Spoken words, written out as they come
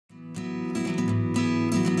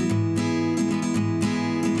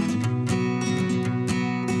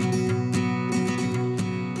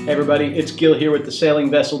Hey everybody, it's Gil here with the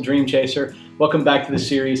Sailing Vessel Dream Chaser. Welcome back to the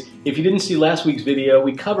series. If you didn't see last week's video,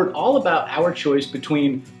 we covered all about our choice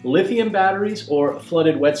between lithium batteries or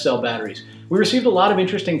flooded wet cell batteries. We received a lot of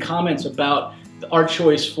interesting comments about our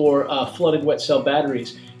choice for flooded wet cell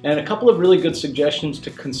batteries and a couple of really good suggestions to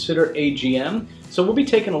consider AGM. So we'll be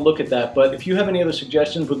taking a look at that, but if you have any other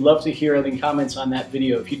suggestions, would love to hear any comments on that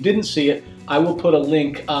video. If you didn't see it, I will put a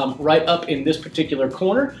link right up in this particular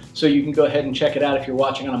corner, so you can go ahead and check it out if you're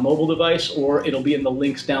watching on a mobile device, or it'll be in the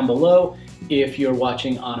links down below if you're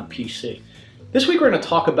watching on a PC. This week we're going to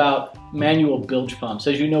talk about manual bilge pumps.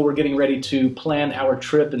 As you know, we're getting ready to plan our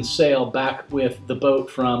trip and sail back with the boat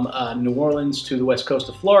from New Orleans to the west coast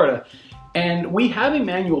of Florida. And we have a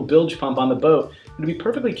manual bilge pump on the boat. And to be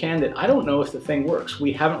perfectly candid, I don't know if the thing works.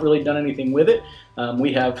 We haven't really done anything with it.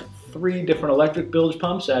 We have 3 different electric bilge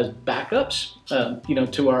pumps as backups,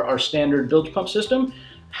 to our standard bilge pump system.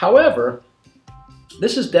 However,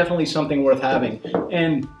 this is definitely something worth having.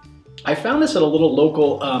 And I found this at a little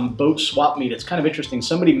local boat swap meet. It's kind of interesting.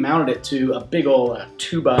 Somebody mounted it to a big old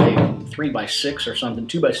 2x3x6 or something,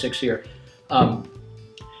 2x6 here,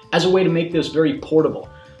 as a way to make this very portable.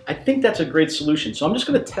 I think that's a great solution. So I'm just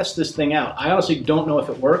going to test this thing out. I honestly don't know if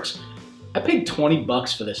it works. I paid 20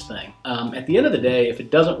 bucks for this thing. At the end of the day, if it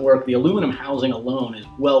doesn't work, the aluminum housing alone is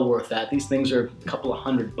well worth that. These things are a couple of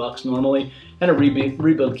 $100 normally, and a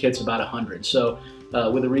rebuild kit's about 100. So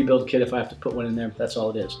with a rebuild kit, if I have to put one in there, that's all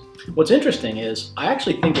it is. What's interesting is I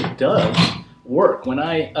actually think it does work. When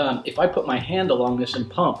if I put my hand along this and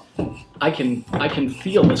pump, I can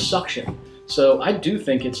feel the suction. So I do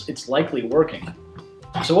think it's likely working.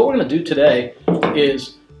 So what we're going to do today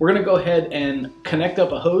is we're going to go ahead and connect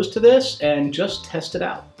up a hose to this and just test it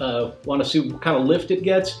out. Want to see what kind of lift it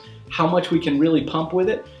gets, how much we can really pump with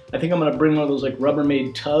it. I think I'm going to bring one of those like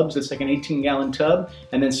Rubbermaid tubs that's like an 18-gallon tub,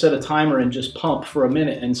 and then set a timer and just pump for a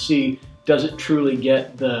minute and see, does it truly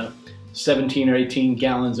get the 17 or 18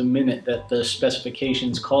 gallons a minute that the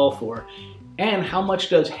specifications call for, and how much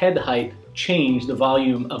does head height change the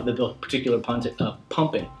volume of the particular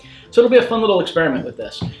pumping. So it'll be a fun little experiment with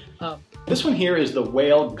this. This one here is the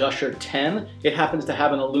Whale Gusher 10. It happens to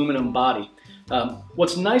have an aluminum body.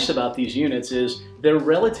 What's nice about these units is they're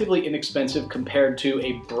relatively inexpensive compared to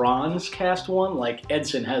a bronze cast one. Like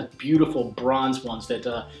Edson has beautiful bronze ones that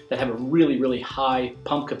have a really, really high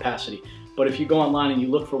pump capacity. But if you go online and you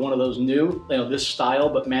look for one of those new, this style,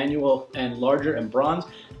 but manual and larger and bronze,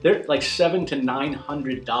 they're like $700 to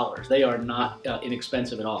 $900. They are not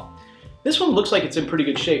inexpensive at all. This one looks like it's in pretty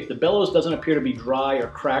good shape. The bellows doesn't appear to be dry or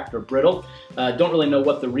cracked or brittle. Don't really know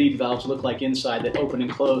what the reed valves look like inside that open and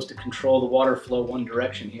close to control the water flow one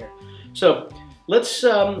direction here. So let's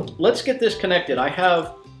get this connected. I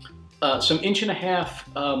have some 1.5 inch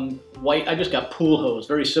white, I just got pool hose,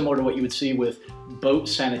 very similar to what you would see with boat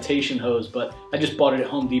sanitation hose, but I just bought it at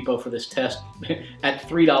Home Depot for this test at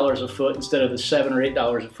 $3 a foot instead of the $7 or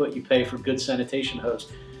 $8 a foot you pay for good sanitation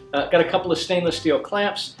hose. Got a couple of stainless steel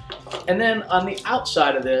clamps, and then on the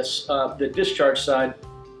outside of this, the discharge side,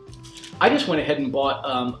 I just went ahead and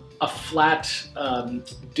bought a flat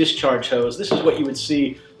discharge hose. This is what you would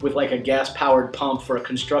see with like a gas-powered pump for a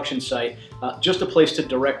construction site, just a place to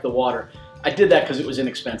direct the water. I did that because it was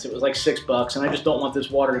inexpensive. It was like $6, and I just don't want this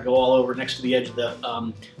water to go all over next to the edge of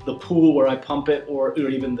the pool where I pump it, or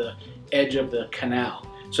even the edge of the canal.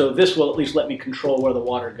 So this will at least let me control where the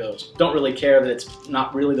water goes. Don't really care that it's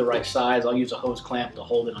not really the right size. I'll use a hose clamp to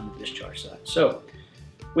hold it on the discharge side. So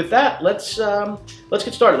with that, let's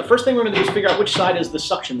get started. The first thing we're going to do is figure out which side is the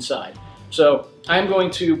suction side. So I'm going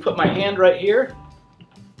to put my hand right here,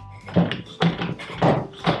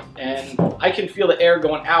 and I can feel the air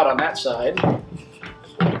going out on that side.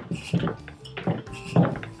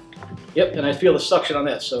 Yep, and I feel the suction on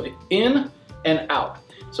this. So in and out.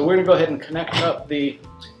 So we're going to go ahead and connect up the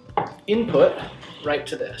input right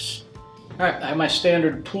to this. All right, I have my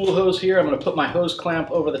standard pool hose here. I'm going to put my hose clamp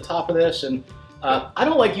over the top of this, and I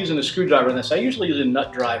don't like using a screwdriver in this. I usually use a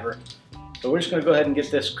nut driver. So we're just going to go ahead and get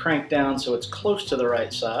this cranked down so it's close to the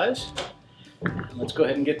right size. And let's go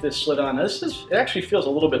ahead and get this slid on. It actually feels a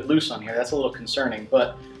little bit loose on here. That's a little concerning,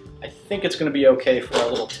 but I think it's going to be okay for our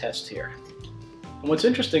little test here. And what's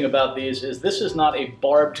interesting about these is this is not a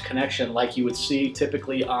barbed connection like you would see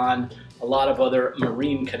typically on a lot of other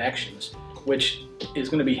marine connections, which is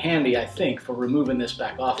going to be handy, I think, for removing this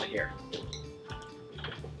back off of here.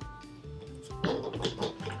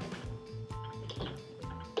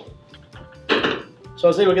 So I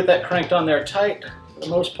was able to get that cranked on there tight for the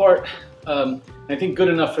most part. I think good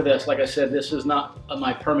enough for this. Like I said, this is not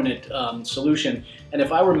my permanent solution. And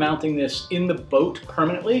if I were mounting this in the boat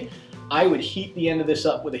permanently, I would heat the end of this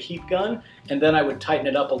up with a heat gun, and then I would tighten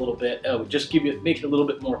it up a little bit. Just make it a little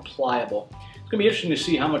bit more pliable. It's gonna be interesting to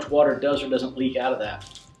see how much water does or doesn't leak out of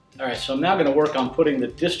that. All right, so I'm now gonna work on putting the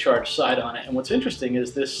discharge side on it. And what's interesting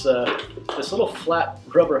is this little flat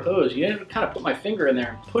rubber hose. You have to kind of put my finger in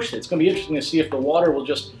there and push it. It's gonna be interesting to see if the water will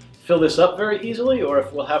just fill this up very easily, or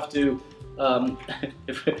if we'll have to,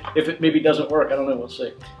 if it maybe doesn't work, I don't know, we'll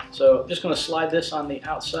see. So I'm just gonna slide this on the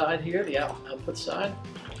outside here, the output side.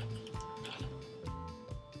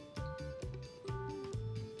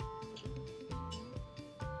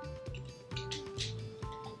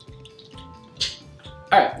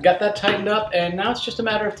 All right, got that tightened up, and now it's just a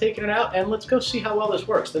matter of taking it out, and let's go see how well this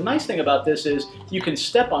works. The nice thing about this is you can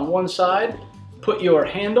step on one side, put your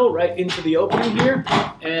handle right into the opening here,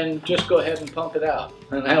 and just go ahead and pump it out.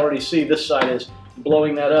 And I already see this side is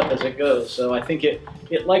blowing that up as it goes, so I think it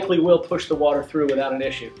likely will push the water through without an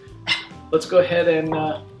issue. Let's go ahead and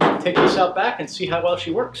take this out back and see how well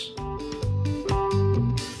she works.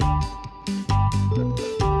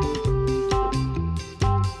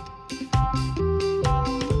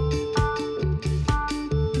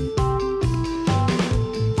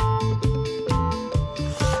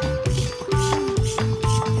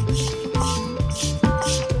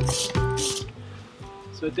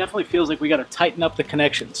 So it definitely feels like we got to tighten up the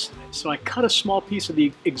connections. So I cut a small piece of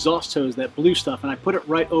the exhaust hose, that blue stuff, and I put it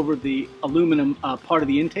right over the aluminum part of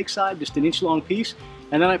the intake side, just an inch long piece,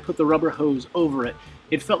 and then I put the rubber hose over it.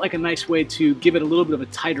 It felt like a nice way to give it a little bit of a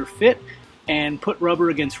tighter fit and put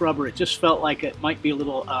rubber against rubber. It just felt like it might be a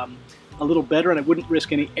little better, and I wouldn't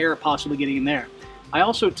risk any air possibly getting in there. I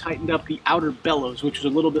also tightened up the outer bellows, which was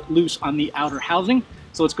a little bit loose on the outer housing.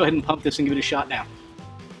 So let's go ahead and pump this and give it a shot now.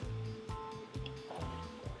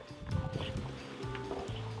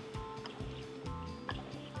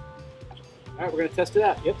 All right, we're gonna test it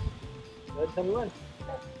out. Yep. Go ahead and tell me when.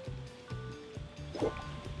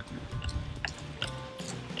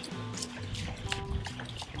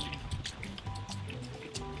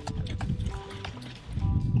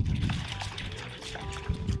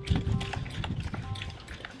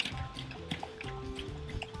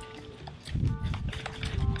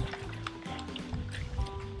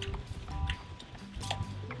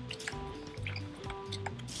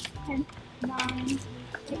 Ten, 9,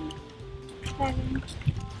 8, 7,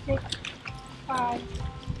 6, 5,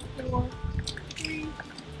 4, 3,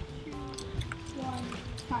 2, 1,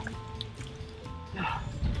 time.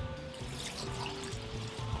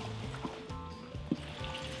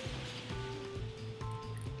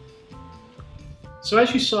 So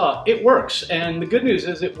as you saw, it works, and the good news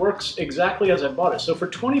is it works exactly as I bought it. So for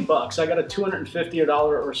 20 bucks, I got a $250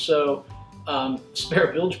 or so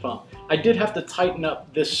spare bilge pump. I did have to tighten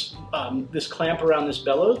up this this clamp around this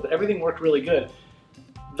bellows, but everything worked really good.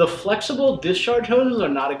 The flexible discharge hoses are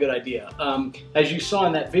not a good idea. As you saw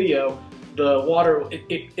in that video, the water,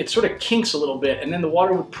 it sort of kinks a little bit, and then the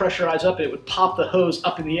water would pressurize up and it would pop the hose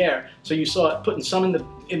up in the air. So you saw it putting some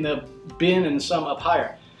in the bin and some up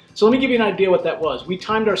higher. So let me give you an idea what that was. We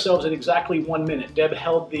timed ourselves at exactly 1 minute. Deb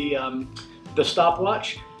held the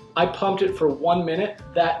stopwatch. I pumped it for 1 minute.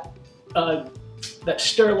 That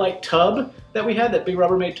Sterilite tub that we had, that big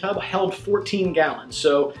Rubbermaid tub, held 14 gallons.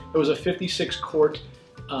 So it was a 56 quart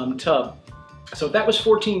tub. So that was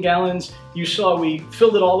 14 gallons. You saw we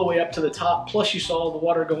filled it all the way up to the top, plus you saw the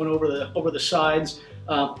water going over the sides.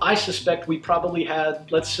 I suspect we probably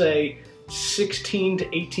had, let's say, 16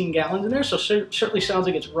 to 18 gallons in there, so certainly sounds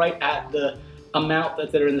like it's right at the amount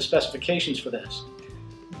that are in the specifications for this.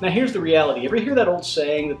 Now here's the reality. Ever hear that old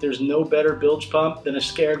saying that there's no better bilge pump than a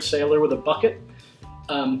scared sailor with a bucket?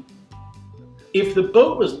 If the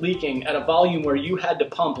boat was leaking at a volume where you had to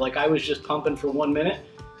pump like I was just pumping for 1 minute,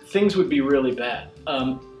 things would be really bad.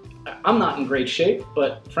 I'm not in great shape,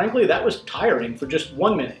 but frankly that was tiring for just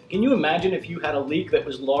 1 minute. Can you imagine if you had a leak that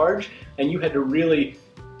was large and you had to really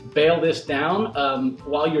bail this down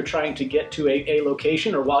while you're trying to get to a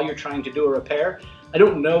location or while you're trying to do a repair? I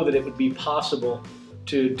don't know that it would be possible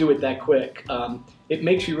to do it that quick. It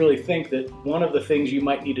makes you really think that one of the things you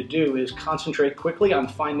might need to do is concentrate quickly on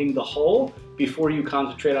finding the hole before you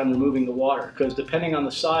concentrate on removing the water, because depending on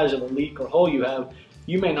the size of a leak or hole you have,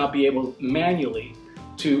 you may not be able manually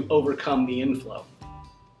to overcome the inflow.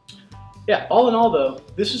 Yeah, all in all though,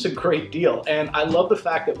 this is a great deal, and I love the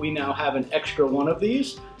fact that we now have an extra one of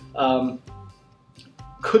these.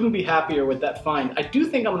 Couldn't be happier with that find. I do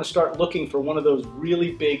think I'm going to start looking for one of those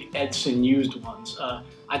really big Edson used ones.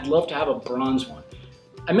 I'd love to have a bronze one.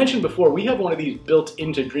 I mentioned before, we have one of these built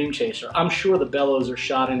into Dream Chaser. I'm sure the bellows are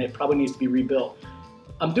shot and it probably needs to be rebuilt.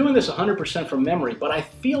 I'm doing this 100% from memory, but I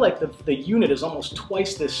feel like the unit is almost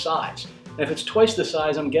twice this size. And if it's twice the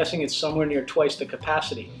size, I'm guessing it's somewhere near twice the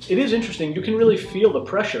capacity. It is interesting, you can really feel the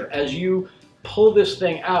pressure as you pull this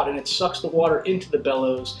thing out and it sucks the water into the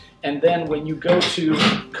bellows, and then when you go to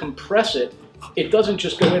compress it, it doesn't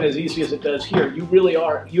just go in as easy as it does here.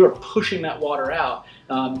 You're pushing that water out,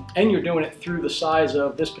 and you're doing it through the size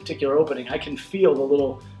of this particular opening. I can feel the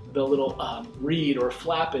little reed or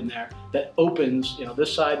flap in there that opens,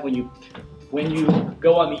 this side. When you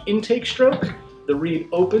go on the intake stroke, the reed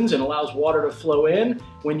opens and allows water to flow in.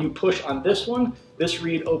 When you push on this one, this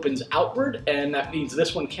reed opens outward, and that means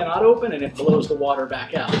this one cannot open and it blows the water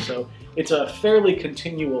back out. So it's a fairly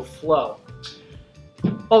continual flow.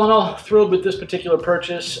 All in all, thrilled with this particular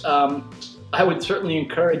purchase. I would certainly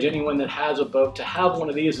encourage anyone that has a boat to have one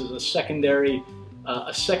of these as a secondary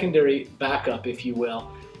backup, if you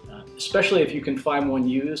will. Especially if you can find one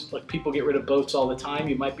used. Like, people get rid of boats all the time.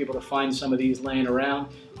 You might be able to find some of these laying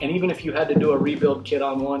around. And even if you had to do a rebuild kit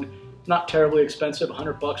on one, not terribly expensive,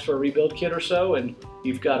 $100 for a rebuild kit or so, and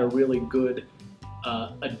you've got a really good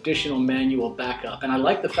additional manual backup. And I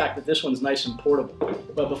like the fact that this one's nice and portable.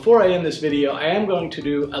 But before I end this video, I am going to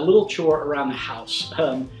do a little chore around the house.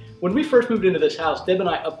 When we first moved into this house, Deb and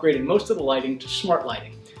I upgraded most of the lighting to smart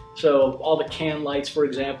lighting. So all the can lights, for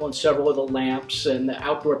example, and several of the lamps and the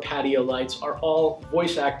outdoor patio lights are all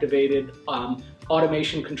voice activated,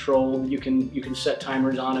 automation control. You can set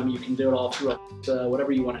timers on them. You can do it all through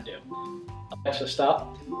whatever you want to do. Alexa,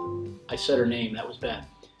 stop. I said her name. That was bad.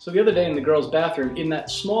 So the other day in the girls' bathroom, in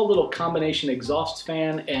that small little combination exhaust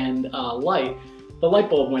fan and light, the light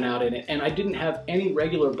bulb went out in it, and I didn't have any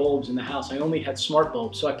regular bulbs in the house. I only had smart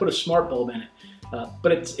bulbs, so I put a smart bulb in it.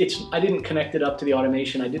 But I didn't connect it up to the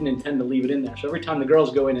automation. I didn't intend to leave it in there. So every time the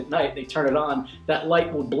girls go in at night, they turn it on, that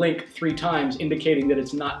light will blink 3 times, indicating that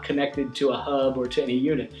it's not connected to a hub or to any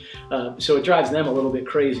unit. So it drives them a little bit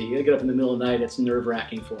crazy. You get up in the middle of the night, it's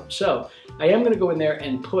nerve-wracking for them. So I am going to go in there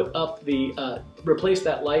and put up replace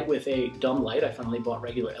that light with a dumb light. I finally bought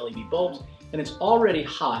regular LED bulbs, and it's already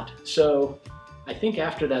hot. So I think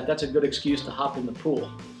after that, that's a good excuse to hop in the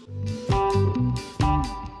pool.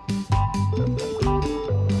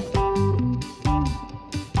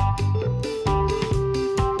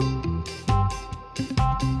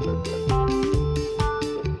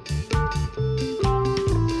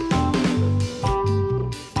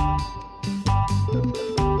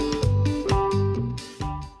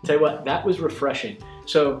 Tell you what, that was refreshing.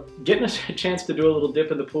 So getting us a chance to do a little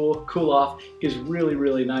dip in the pool, cool off, is really,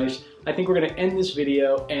 really nice. I think we're going to end this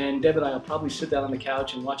video, and Deb and I will probably sit down on the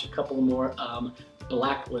couch and watch a couple more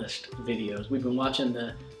Blacklist videos. We've been watching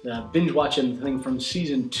the binge watching thing from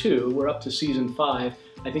season 2. We're up to season 5.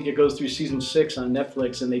 I think it goes through season 6 on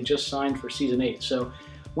Netflix, and they just signed for season 8. So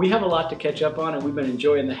we have a lot to catch up on, and we've been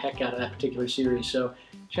enjoying the heck out of that particular series. So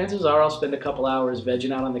chances are I'll spend a couple hours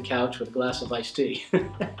vegging out on the couch with a glass of iced tea.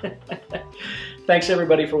 Thanks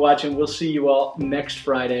everybody for watching. We'll see you all next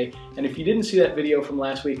Friday. And if you didn't see that video from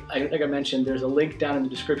last week, like I mentioned, there's a link down in the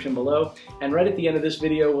description below. And right at the end of this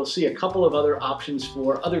video, we'll see a couple of other options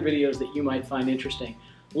for other videos that you might find interesting.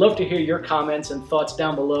 Love to hear your comments and thoughts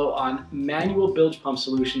down below on manual bilge pump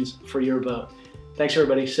solutions for your boat. Thanks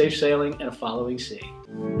everybody. Safe sailing and a following sea.